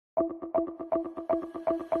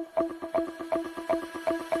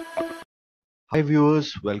Hi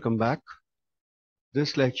viewers, welcome back.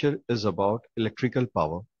 This lecture is about electrical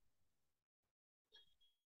power.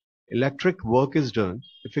 Electric work is done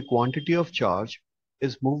if a quantity of charge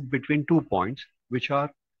is moved between 2 points which are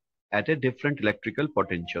at a different electrical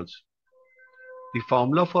potentials. The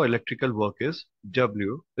formula for electrical work is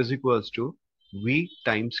W is equals to V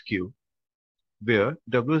times Q, where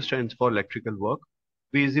W stands for electrical work,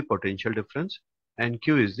 V is the potential difference, and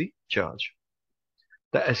Q is the charge.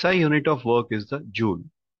 The SI unit of work is the joule.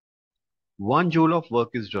 1 joule of work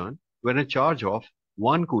is done when a charge of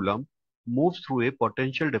 1 coulomb moves through a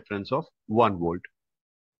potential difference of 1 volt.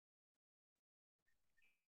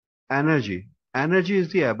 Energy. Energy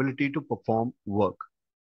is the ability to perform work.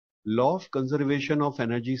 Law of conservation of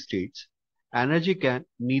energy states, energy can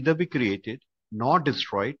neither be created nor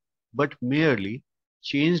destroyed, but merely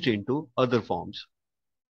changed into other forms.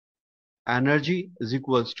 Energy is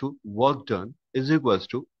equals to work done is equals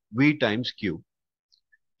to V times Q.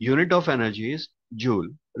 Unit of energy is joule,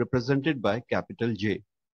 represented by capital J.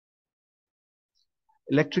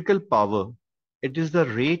 Electrical power, it is the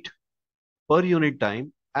rate per unit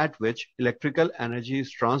time at which electrical energy is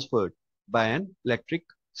transferred by an electric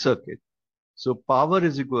circuit. So power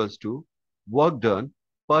is equals to work done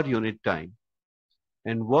per unit time,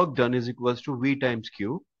 and work done is equals to V times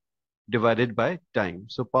Q divided by time.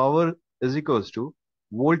 So power is equals to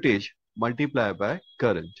voltage multiplied by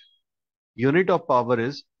current. Unit of power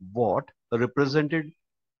is watt, represented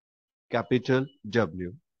capital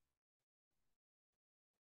W.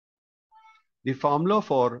 The formula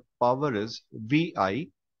for power is VI.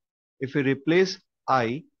 If we replace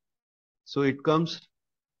I, so it comes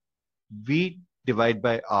V divided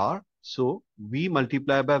by R. So V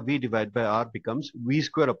multiplied by V divided by R becomes V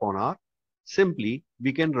square upon R. Simply,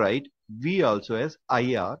 we can write V also as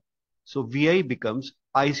IR. So VI becomes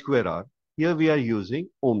I square R. Here we are using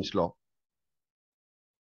Ohm's law.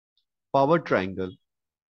 Power triangle.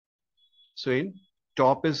 So in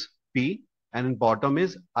top is P and in bottom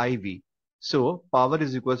is IV. So power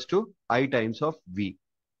is equals to I times of V.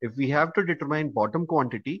 If we have to determine bottom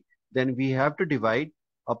quantity, then we have to divide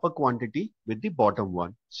upper quantity with the bottom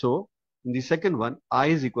one. So in the second one, I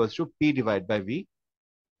is equals to P divided by V,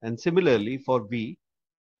 and similarly for V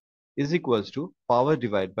is equals to power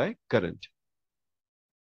divided by current.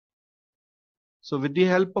 So with the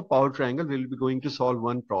help of power triangle, we will be going to solve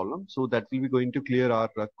one problem. So that will be going to clear our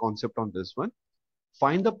concept on this one.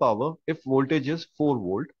 Find the power if voltage is 4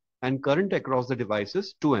 volt and current across the device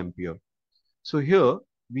is 2 ampere. So here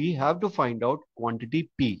we have to find out quantity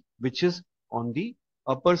P, which is on the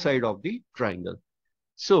upper side of the triangle.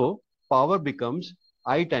 So power becomes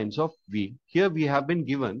I times of V. Here we have been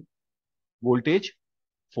given voltage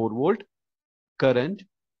 4 volt, current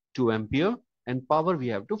 2 ampere, and power we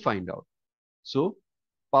have to find out. So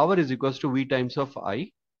power is equals to V times of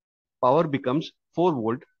I. Power becomes 4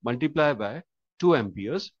 volt multiplied by 2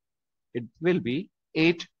 amperes. It will be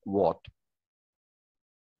 8 watt.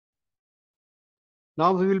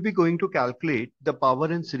 Now we will be going to calculate the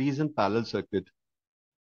power in series and parallel circuit.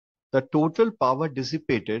 The total power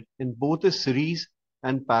dissipated in both a series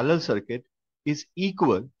and parallel circuit is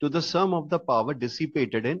equal to the sum of the power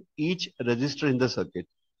dissipated in each resistor in the circuit.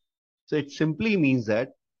 So it simply means that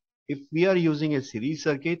if we are using a series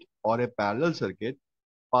circuit or a parallel circuit,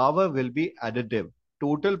 power will be additive.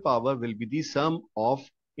 Total power will be the sum of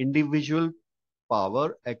individual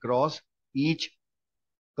power across each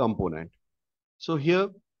component. So here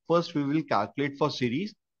first we will calculate for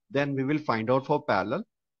series, then we will find out for parallel,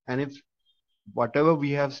 and if whatever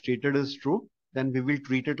we have stated is true, then we will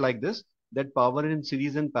treat it like this, that power in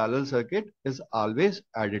series and parallel circuit is always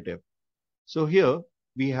additive. So here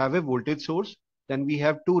we have a voltage source, then we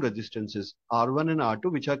have two resistances R1 and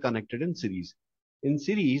R2 which are connected in series. In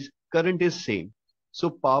series, current is same. So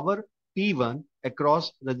power P1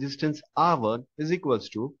 across resistance R1 is equals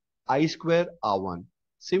to I square R1.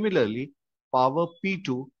 Similarly, power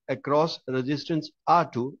P2 across resistance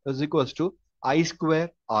R2 is equals to I square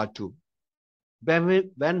R2.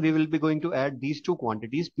 When we will be going to add these two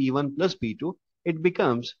quantities P1 plus P2, it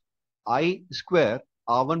becomes I square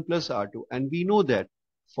R1 plus R2. And we know that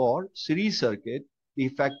for series circuit, the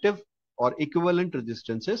effective or equivalent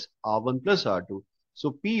resistance is R1 plus R2.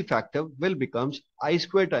 So P effective will becomes I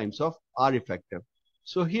square times of R effective.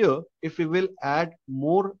 So here, if we will add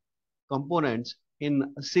more components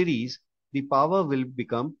in series, the power will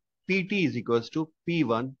become PT is equals to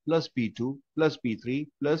P1 plus P2 plus P3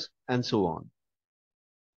 plus and so on.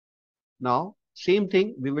 Now, same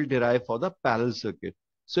thing we will derive for the parallel circuit.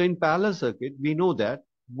 So in parallel circuit, we know that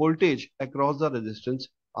voltage across the resistance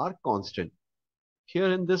are constant. Here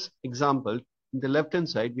in this example, in the left hand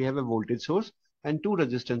side, we have a voltage source. and two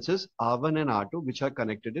resistances R1 and R2 which are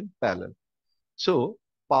connected in parallel. So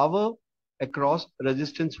power across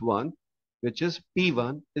resistance 1, which is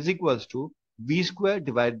P1, is equals to V square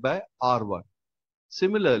divided by R1.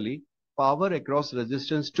 Similarly, power across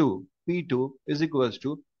resistance 2, P2, is equals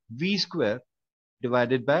to V square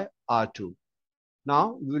divided by R2.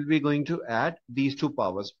 Now we will be going to add these two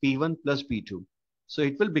powers, P1 plus P2. So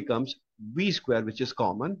it will becomes V square, which is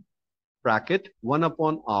common, bracket 1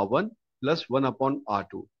 upon R1 plus 1 upon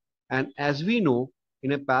R2. And as we know,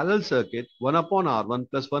 in a parallel circuit, 1 upon R1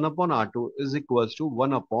 plus 1 upon R2 is equals to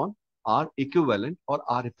 1 upon R equivalent or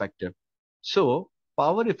R effective. So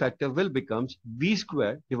power effective will becomes V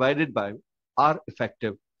square divided by R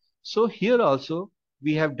effective. So here also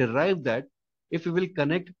we have derived that if we will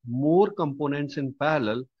connect more components in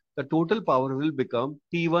parallel, the total power will become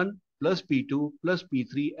P1 plus P2 plus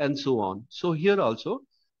P3 and so on. So here also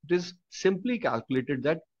it is simply calculated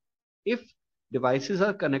that if devices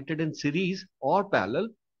are connected in series or parallel,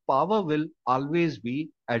 power will always be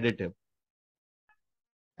additive.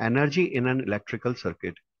 Energy in an electrical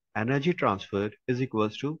circuit. Energy transferred is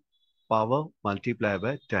equals to power multiplied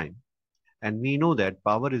by time. And we know that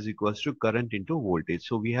power is equals to current into voltage.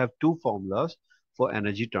 So we have two formulas for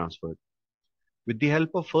energy transfer. With the help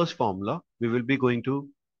of first formula, we will be going to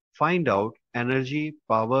find out energy,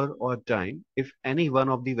 power or time if any one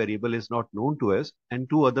of the variable is not known to us and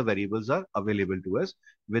two other variables are available to us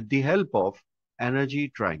with the help of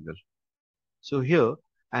energy triangle. So here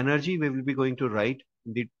energy we will be going to write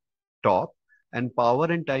in the top and power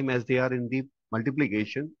and time as they are in the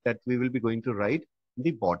multiplication that we will be going to write in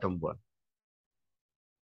the bottom one.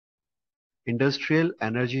 Industrial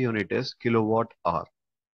energy unit is kilowatt hour.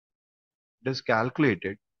 It is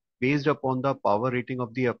calculated based upon the power rating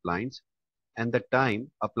of the appliance and the time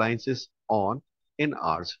appliance is on in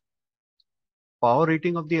hours. Power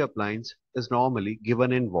rating of the appliance is normally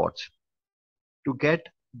given in watts. To get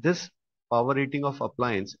this power rating of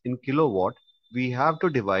appliance in kilowatt, we have to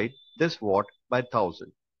divide this watt by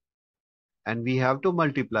 1000 and we have to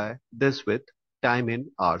multiply this with time in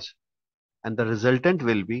hours. And the resultant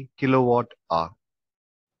will be kilowatt hour.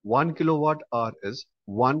 1 kilowatt hour is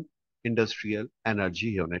 1 industrial energy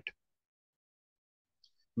unit.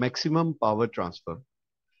 Maximum power transfer.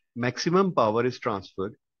 Maximum power is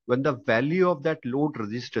transferred when the value of that load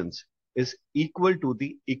resistance is equal to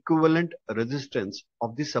the equivalent resistance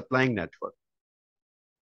of the supplying network.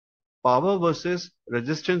 Power versus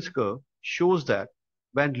resistance curve shows that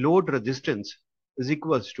when load resistance is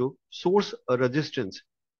equals to source resistance,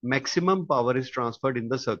 maximum power is transferred in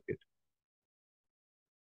the circuit.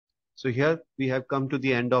 So here we have come to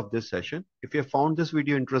the end of this session. If you have found this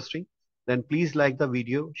video interesting, then please like the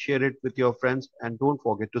video, share it with your friends and don't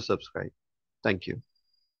forget to subscribe. Thank you.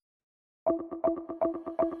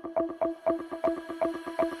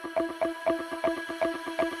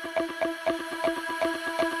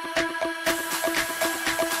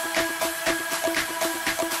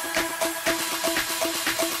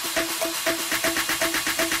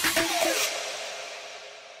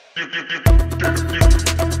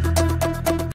 Thank you.